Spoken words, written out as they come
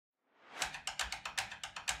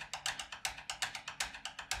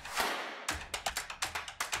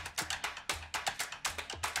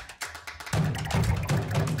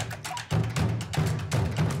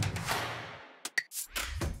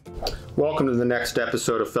Welcome to the next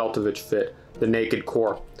episode of FeltovichFit, the naked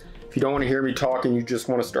core. If you don't want to hear me talk and you just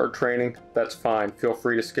want to start training, that's fine. Feel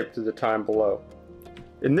free to skip to the time below.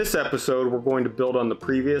 In this episode, we're going to build on the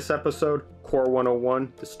previous episode, Core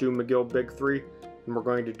 101, the Stu McGill Big 3, and we're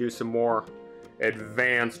going to do some more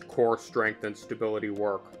advanced core strength and stability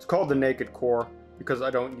work. It's called the naked core because I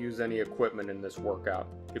don't use any equipment in this workout.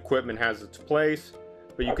 Equipment has its place,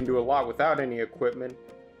 but you can do a lot without any equipment,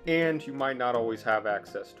 and you might not always have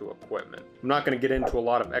access to equipment. I'm not going to get into a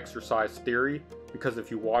lot of exercise theory because if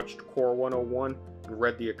you watched Core 101 and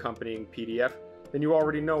read the accompanying PDF, then you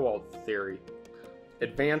already know all the theory.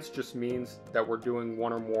 Advanced just means that we're doing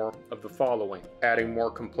one or more of the following: adding more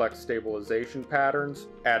complex stabilization patterns,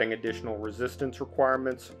 adding additional resistance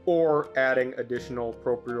requirements, or adding additional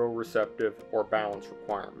proprioceptive or balance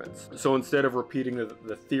requirements. So instead of repeating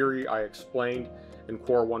the theory I explained in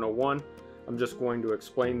Core 101, I'm just going to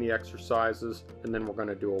explain the exercises and then we're going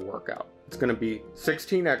to do a workout. It's going to be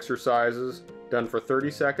 16 exercises done for 30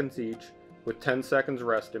 seconds each with 10 seconds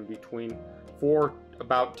rest in between for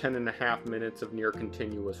about 10.5 minutes of near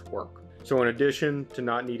continuous work. So in addition to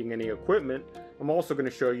not needing any equipment, I'm also going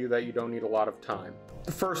to show you that you don't need a lot of time.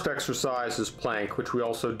 The first exercise is plank, which we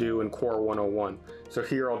also do in Core 101. So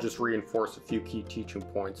here I'll just reinforce a few key teaching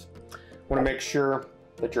points. You want to make sure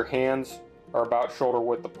that your hands are about shoulder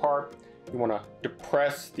width apart. You want to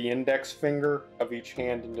depress the index finger of each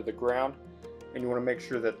hand into the ground, and you want to make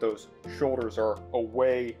sure that those shoulders are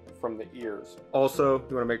away from the ears. Also,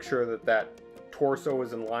 you want to make sure that that torso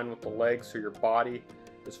is in line with the legs, so your body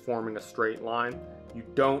is forming a straight line. You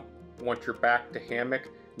don't want your back to hammock.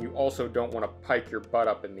 You also don't want to pike your butt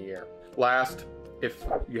up in the air. Last, if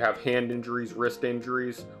you have hand injuries, wrist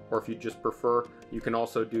injuries, or if you just prefer, you can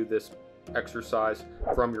also do this exercise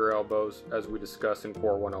from your elbows as we discuss in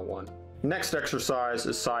Core 101. Next exercise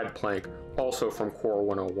is side plank, also from Core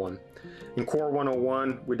 101. In Core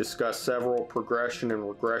 101, we discuss several progression and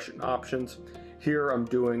regression options. Here I'm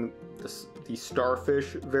doing the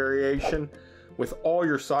starfish variation. With all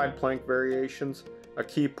your side plank variations, a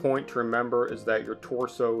key point to remember is that your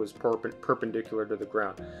torso is perpendicular to the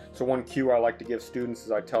ground. So one cue I like to give students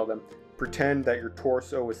is I tell them, pretend that your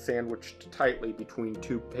torso is sandwiched tightly between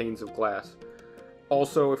two panes of glass.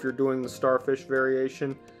 Also, if you're doing the starfish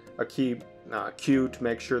variation, a key cue to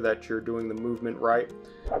make sure that you're doing the movement right,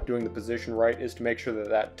 doing the position right, is to make sure that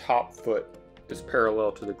that top foot is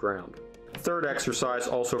parallel to the ground. Third exercise,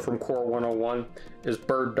 also from Core 101, is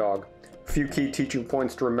bird dog. A few key teaching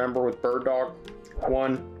points to remember with bird dog.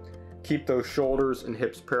 1, keep those shoulders and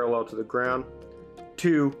hips parallel to the ground.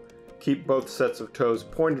 2, keep both sets of toes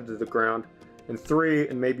pointed to the ground. And 3,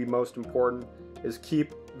 and maybe most important, is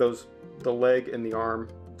keep the leg and the arm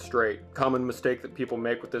straight. Common mistake that people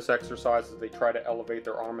make with this exercise is they try to elevate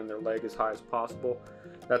their arm and their leg as high as possible.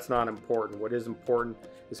 That's not important. What is important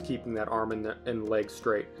is keeping that arm and leg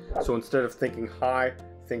straight. So instead of thinking high,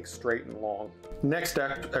 think straight and long. Next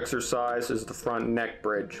exercise is the front neck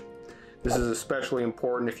bridge. This is especially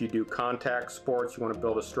important if you do contact sports. You want to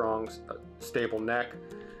build a strong, stable neck.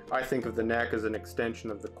 I think of the neck as an extension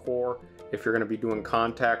of the core. If you're going to be doing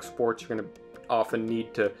contact sports, you're going to often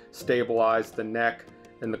need to stabilize the neck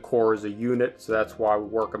and the core as a unit, so that's why we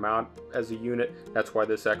work them out as a unit. That's why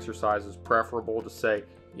this exercise is preferable to, say,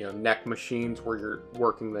 neck machines where you're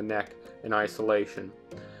working the neck in isolation.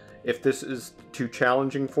 If this is too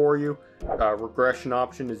challenging for you, regression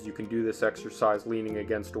option is you can do this exercise leaning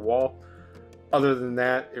against a wall. Other than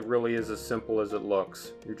that, it really is as simple as it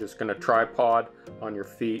looks. You're just going to tripod on your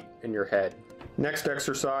feet and your head. Next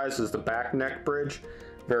exercise is the back neck bridge.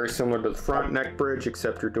 Very similar to the front neck bridge,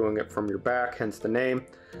 except you're doing it from your back, hence the name.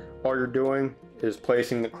 All you're doing is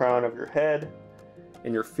placing the crown of your head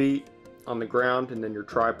and your feet on the ground, and then you're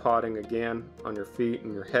tripoding again on your feet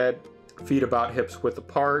and your head. Feet about hips width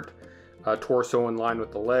apart, torso in line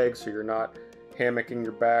with the legs, so you're not hammocking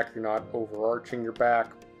your back, you're not overarching your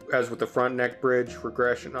back. As with the front neck bridge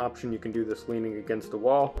regression option, you can do this leaning against the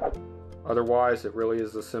wall. Otherwise, it really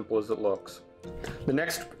is as simple as it looks. The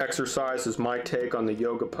next exercise is my take on the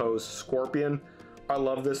yoga pose scorpion. I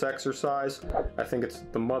love this exercise. I think it's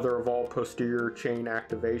the mother of all posterior chain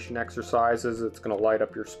activation exercises. It's going to light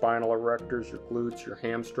up your spinal erectors, your glutes, your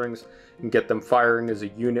hamstrings, and get them firing as a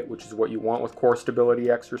unit, which is what you want with core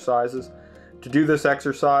stability exercises. To do this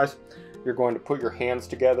exercise, you're going to put your hands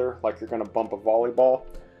together like you're going to bump a volleyball.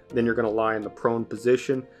 Then you're going to lie in the prone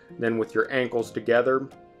position. Then with your ankles together,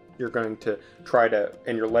 you're going to try to,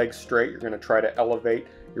 and your legs straight, you're going to try to elevate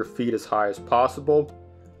your feet as high as possible.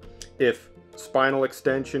 If spinal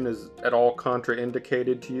extension is at all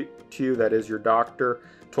contraindicated to you, that is your doctor,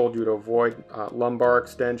 told you to avoid lumbar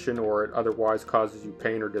extension or it otherwise causes you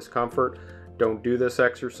pain or discomfort, don't do this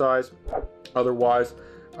exercise. Otherwise,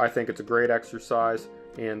 I think it's a great exercise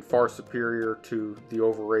and far superior to the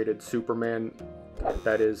overrated Superman.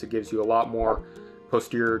 That is, it gives you a lot more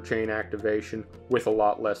posterior chain activation with a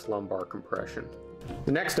lot less lumbar compression.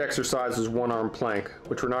 The next exercise is one-arm plank,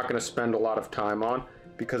 which we're not going to spend a lot of time on,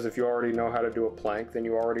 because if you already know how to do a plank, then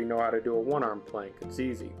you already know how to do a one-arm plank. It's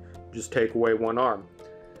easy. Just take away one arm.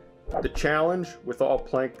 The challenge with all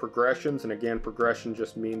plank progressions, and again, progression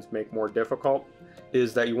just means make more difficult,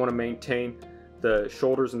 is that you want to maintain the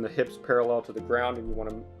shoulders and the hips parallel to the ground, and you want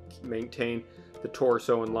to maintain the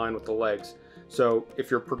torso in line with the legs. So if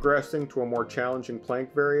you're progressing to a more challenging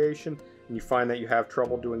plank variation and you find that you have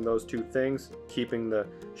trouble doing those two things, keeping the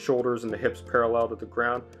shoulders and the hips parallel to the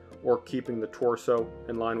ground or keeping the torso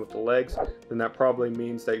in line with the legs, then that probably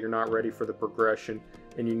means that you're not ready for the progression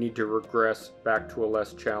and you need to regress back to a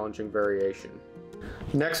less challenging variation.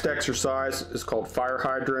 Next exercise is called fire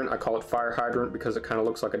hydrant. I call it fire hydrant because it kind of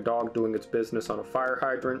looks like a dog doing its business on a fire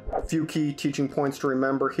hydrant. A few key teaching points to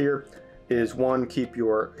remember here is: one, keep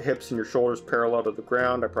your hips and your shoulders parallel to the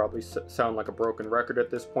ground. I probably sound like a broken record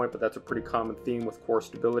at this point, but that's a pretty common theme with core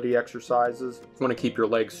stability exercises. You want to keep your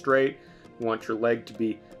legs straight. You want your leg to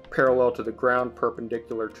be parallel to the ground,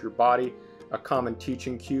 perpendicular to your body. A common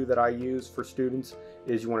teaching cue that I use for students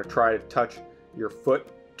is you want to try to touch your foot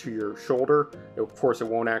to your shoulder. Of course, it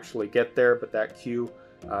won't actually get there, but that cue,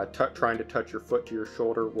 trying to touch your foot to your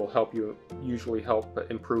shoulder, will usually help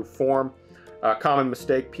improve form. A common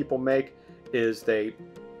mistake people make is they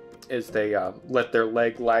let their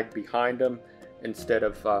leg lag behind them instead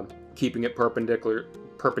of keeping it perpendicular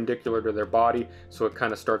to their body, so it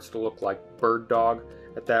kind of starts to look like bird dog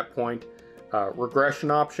at that point. Regression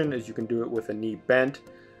option is you can do it with a knee bent.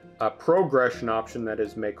 Progression option, that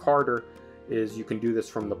is make harder, is you can do this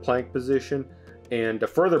from the plank position, and a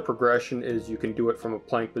further progression is you can do it from a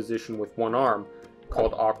plank position with one arm,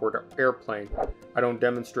 called awkward airplane. I don't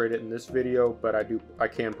demonstrate it in this video, but I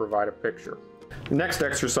can provide a picture. The next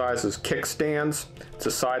exercise is kickstands. It's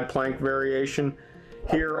a side plank variation.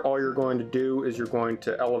 Here, all you're going to do is you're going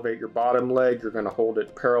to elevate your bottom leg. You're going to hold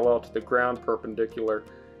it parallel to the ground, perpendicular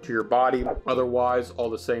to your body. Otherwise, all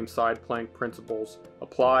the same side plank principles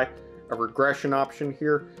apply. A regression option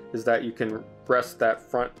here is that you can rest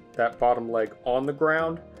that bottom leg on the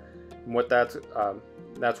ground. And what that's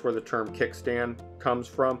where the term kickstand comes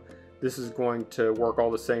from. This is going to work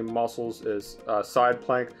all the same muscles as side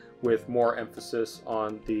plank, with more emphasis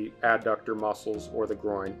on the adductor muscles or the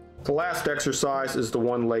groin. The last exercise is the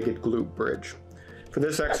one-legged glute bridge. For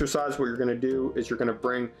this exercise, what you're going to do is you're going to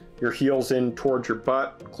bring your heels in towards your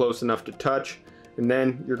butt, close enough to touch, and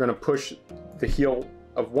then you're going to push the heel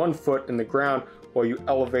of one foot in the ground while you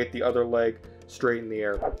elevate the other leg straight in the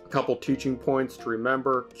air. A couple teaching points to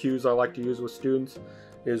remember, cues I like to use with students,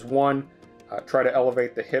 is one, try to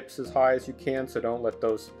elevate the hips as high as you can, so don't let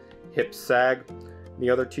those hips sag. The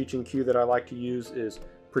other teaching cue that I like to use is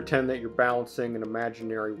pretend that you're balancing an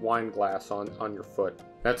imaginary wine glass on your foot.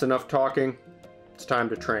 That's enough talking. It's time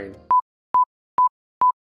to train.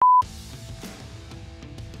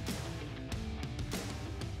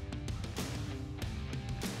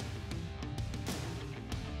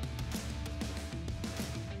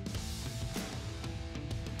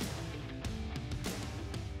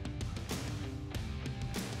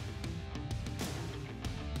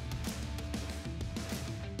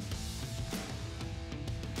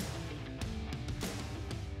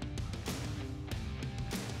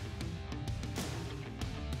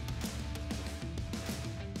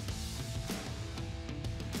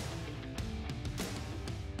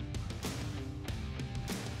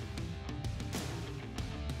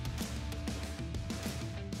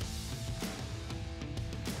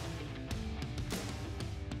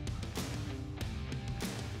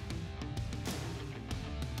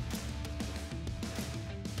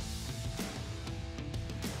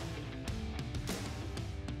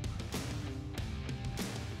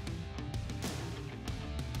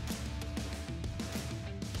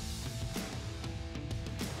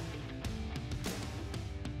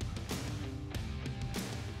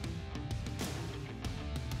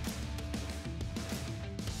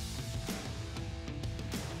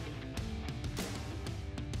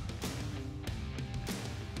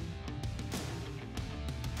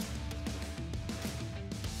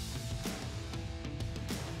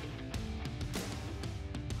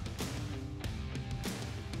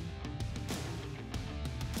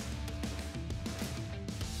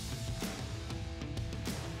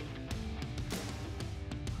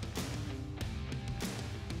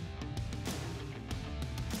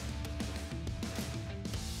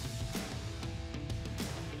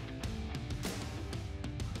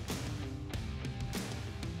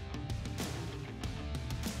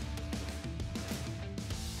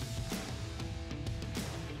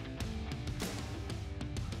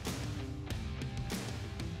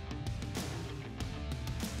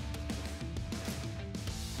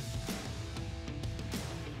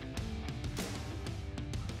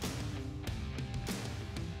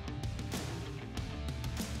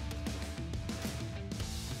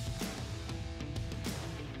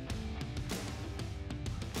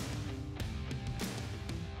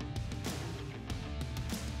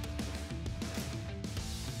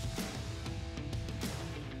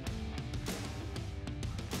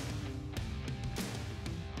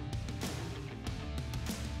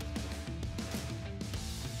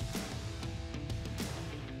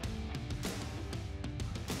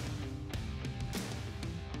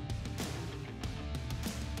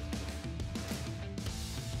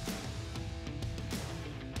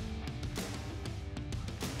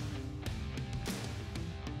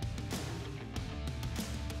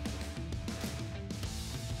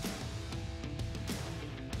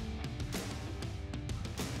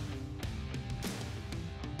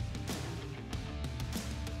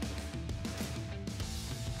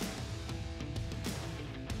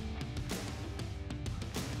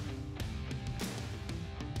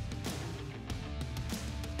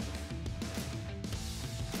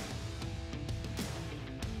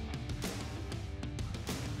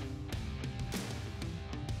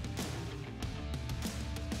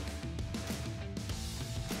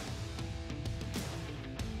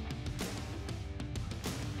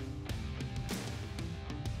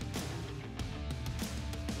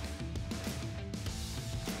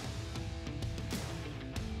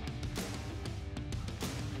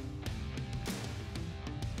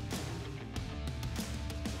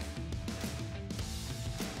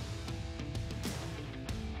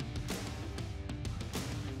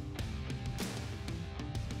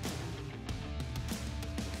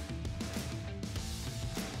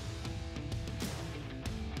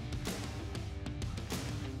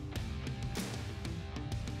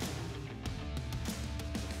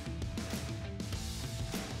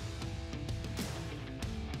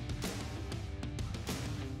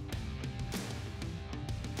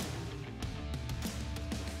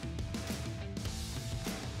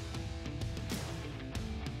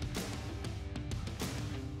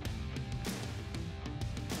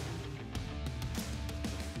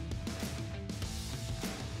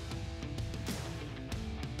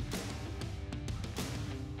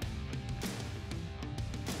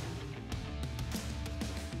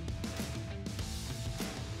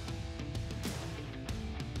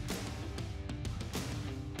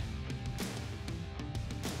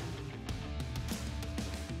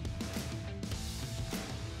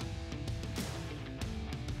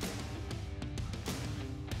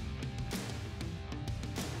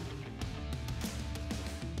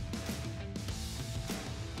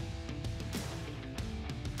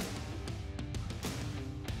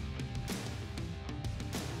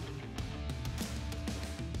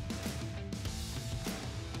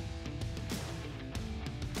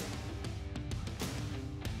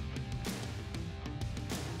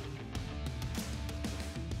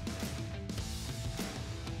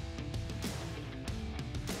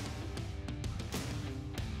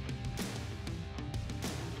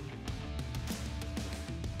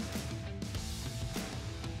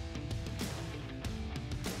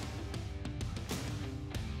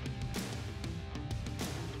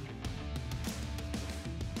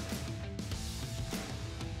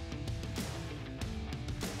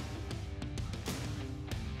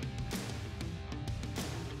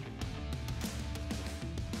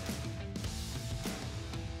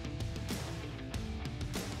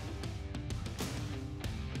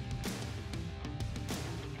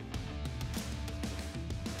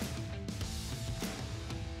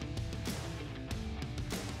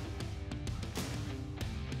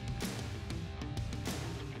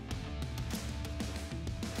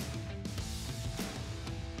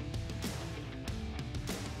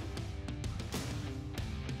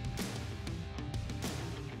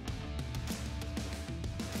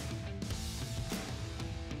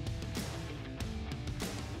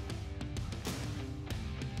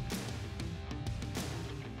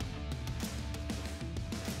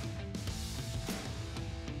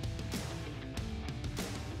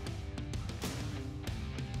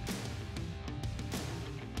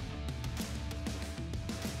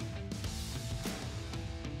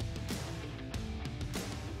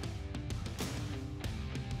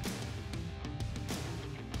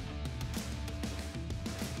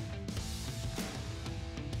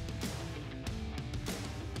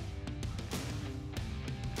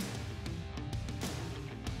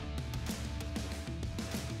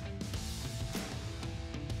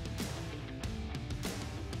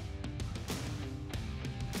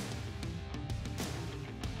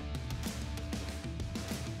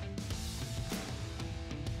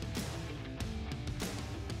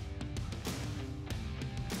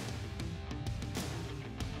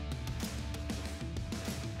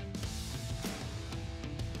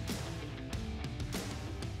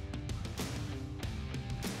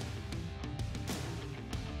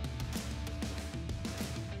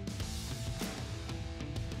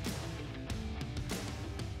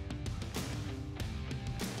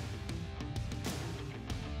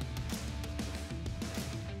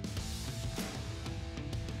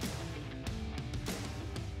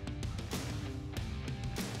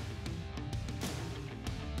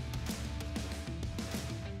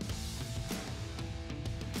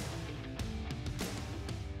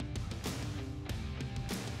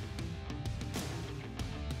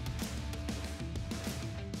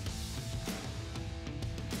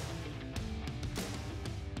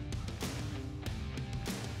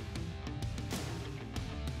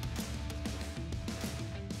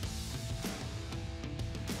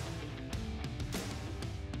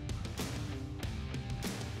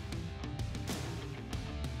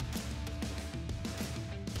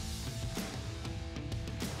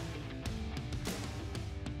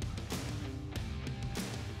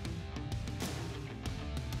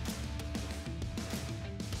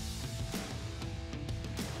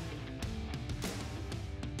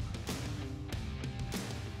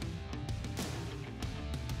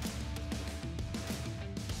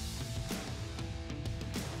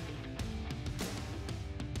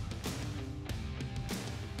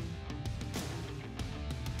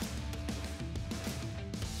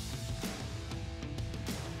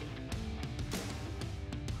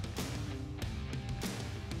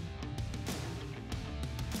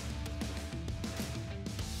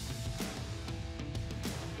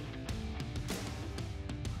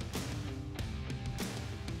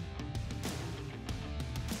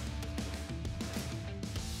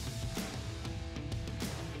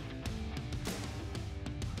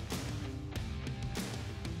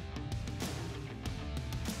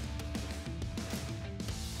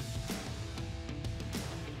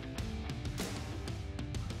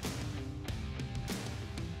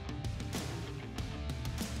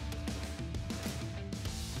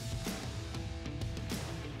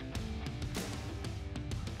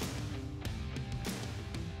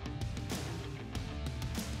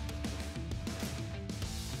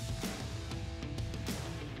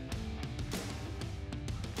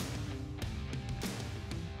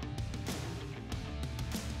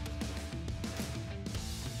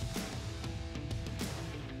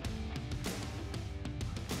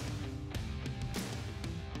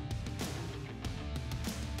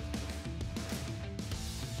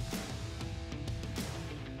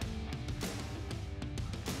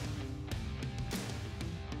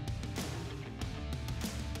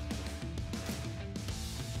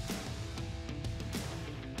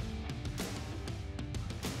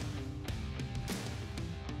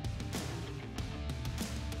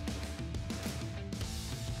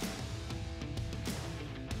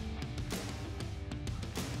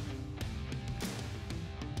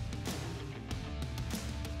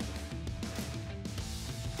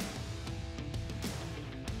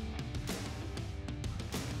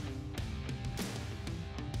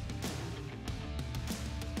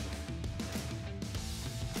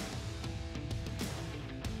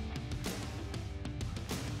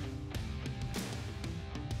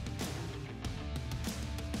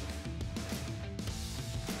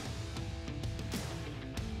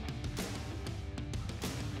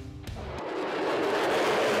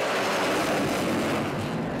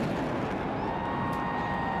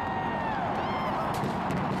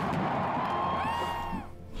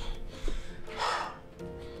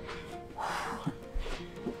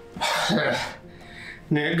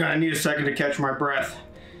 Gonna need a second to catch my breath.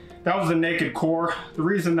 That was the naked core. The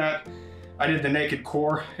reason that I did the naked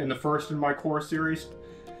core in the first in my core series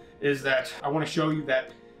is that I want to show you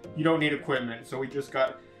that you don't need equipment. So we just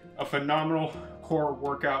got a phenomenal core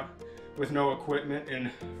workout with no equipment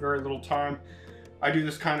in very little time. I do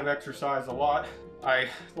this kind of exercise a lot. I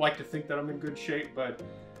like to think that I'm in good shape, but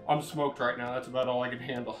I'm smoked right now. That's about all I can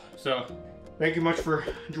handle. So thank you much for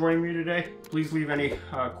joining me today. Please leave any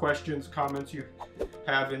questions, comments you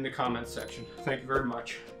have in the comments section. Thank you very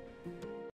much.